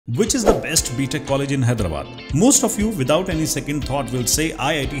Which is the best B.Tech college in Hyderabad? Most of you without any second thought will say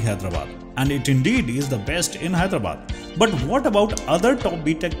IIT Hyderabad, and it indeed is the best in Hyderabad. But what about other top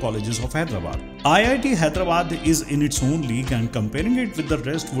B.Tech colleges of Hyderabad? IIT Hyderabad is in its own league and comparing it with the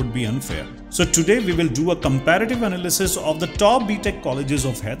rest would be unfair. So today we will do a comparative analysis of the top B.Tech colleges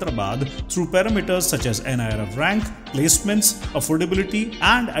of Hyderabad through parameters such as NIRF rank, placements, affordability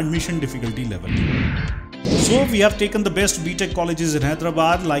and admission difficulty level. So we have taken the best B.Tech colleges in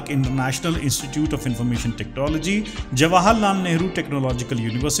Hyderabad like International Institute of Information Technology, Jawaharlal Nehru Technological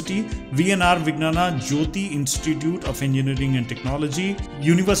University, VNR Vignana Jyoti Institute of Engineering and Technology,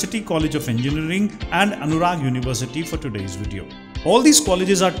 University College of Engineering and Anurag University for today's video. All these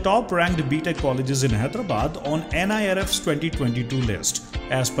colleges are top ranked B.Tech colleges in Hyderabad on NIRF's 2022 list.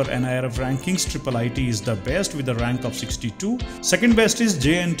 As per NIRF rankings, IIIT is the best with a rank of 62. Second best is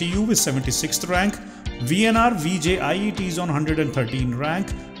JNTU with 76th rank. VNR VJIET is on 113 rank,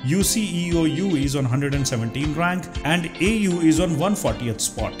 UCEOU is on 117 rank and AU is on 140th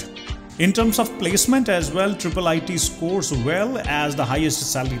spot. In terms of placement as well, IIIT scores well as the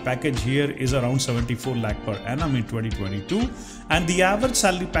highest salary package here is around 74 lakh per annum in 2022 and the average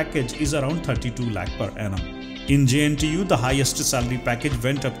salary package is around 32 lakh per annum. In JNTU, the highest salary package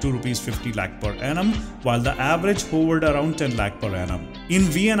went up to Rs 50 lakh per annum, while the average hovered around 10 lakh per annum. In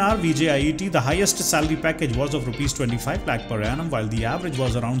VNR VJIET, the highest salary package was of Rs 25 lakh per annum, while the average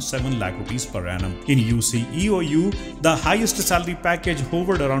was around 7 lakh rupees per annum. In UCEOU, the highest salary package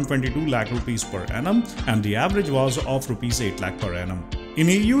hovered around 22 lakh rupees per annum, and the average was of Rs 8 lakh per annum. In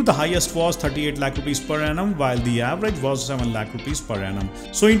EU, the highest was 38 lakh rupees per annum, while the average was 7 lakh rupees per annum.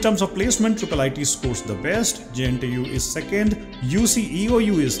 So in terms of placement, IIIT scores the best, JNTU is second,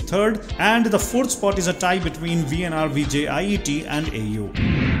 UCEOU is third, and the fourth spot is a tie between VNR VJIET and AU.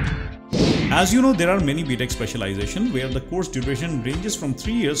 As you know, there are many B.Tech specializations where the course duration ranges from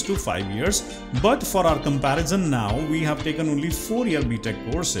 3 years to 5 years, but for our comparison now, we have taken only 4-year B.Tech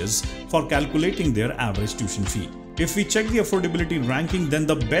courses for calculating their average tuition fee. If we check the affordability ranking, then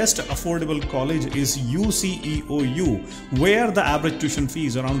the best affordable college is UCEOU, where the average tuition fee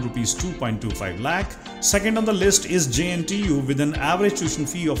is around Rs 2.25 lakh. Second on the list is JNTU with an average tuition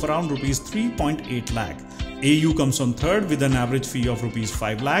fee of around Rs 3.8 lakh. AU comes on third with an average fee of Rs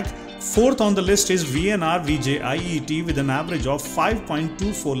 5 lakh. Fourth on the list is VNR VJIET with an average of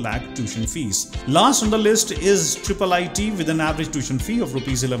 5.24 lakh tuition fees. Last on the list is IIIT with an average tuition fee of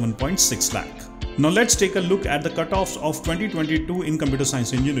Rs 11.6 lakh. Now let's take a look at the cutoffs of 2022 in computer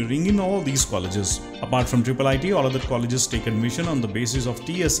science engineering in all these colleges. Apart from IIIT, all other colleges take admission on the basis of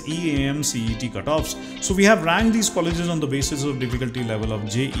TS/EAM CET cutoffs. So we have ranked these colleges on the basis of difficulty level of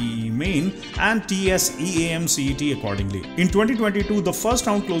JEE Main and TS/EAM CET accordingly. In 2022, the first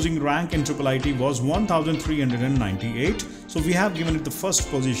round closing rank in IIIT was 1398. So we have given it the first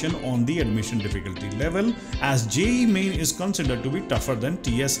position on the admission difficulty level as JEE Main is considered to be tougher than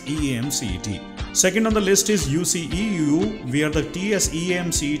TS/EAM CET. Second on the list is UCEOU, where the TS/EAM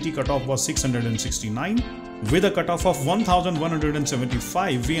CET cutoff was 669. With a cutoff of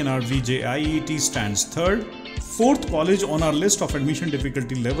 1175, VNR VJIET stands third. Fourth college on our list of admission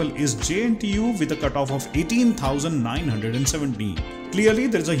difficulty level is JNTU with a cutoff of 18,917. Clearly,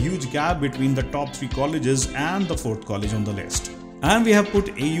 there is a huge gap between the top 3 colleges and the fourth college on the list. And we have put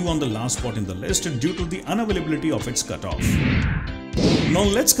AU on the last spot in the list due to the unavailability of its cutoff. Now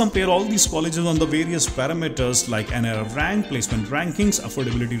let's compare all these colleges on the various parameters like NIRF rank, placement rankings,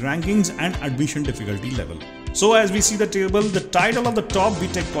 affordability rankings and admission difficulty level. So as we see the table, the title of the top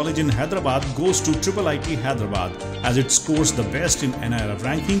B.Tech college in Hyderabad goes to IIIT Hyderabad as it scores the best in NIRF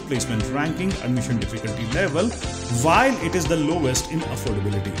ranking, placement ranking, admission difficulty level, while it is the lowest in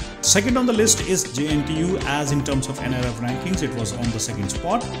affordability. Second on the list is JNTU as in terms of NIRF rankings, it was on the second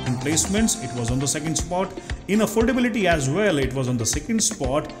spot. In placements, it was on the second spot. In affordability as well, it was on the second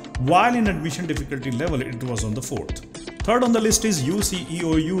spot, while in admission difficulty level, it was on the fourth. Third on the list is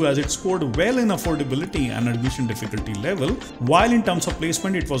UCEOU as it scored well in affordability and admission difficulty level, while in terms of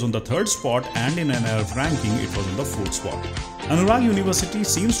placement it was on the third spot and in NIRF ranking it was on the fourth spot. Anurag University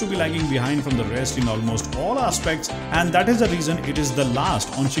seems to be lagging behind from the rest in almost all aspects, and that is the reason it is the last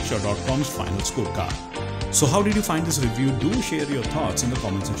on shiksha.com's final scorecard. So how did you find this review? Do share your thoughts in the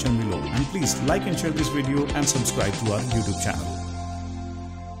comment section below, and please like and share this video and subscribe to our YouTube channel.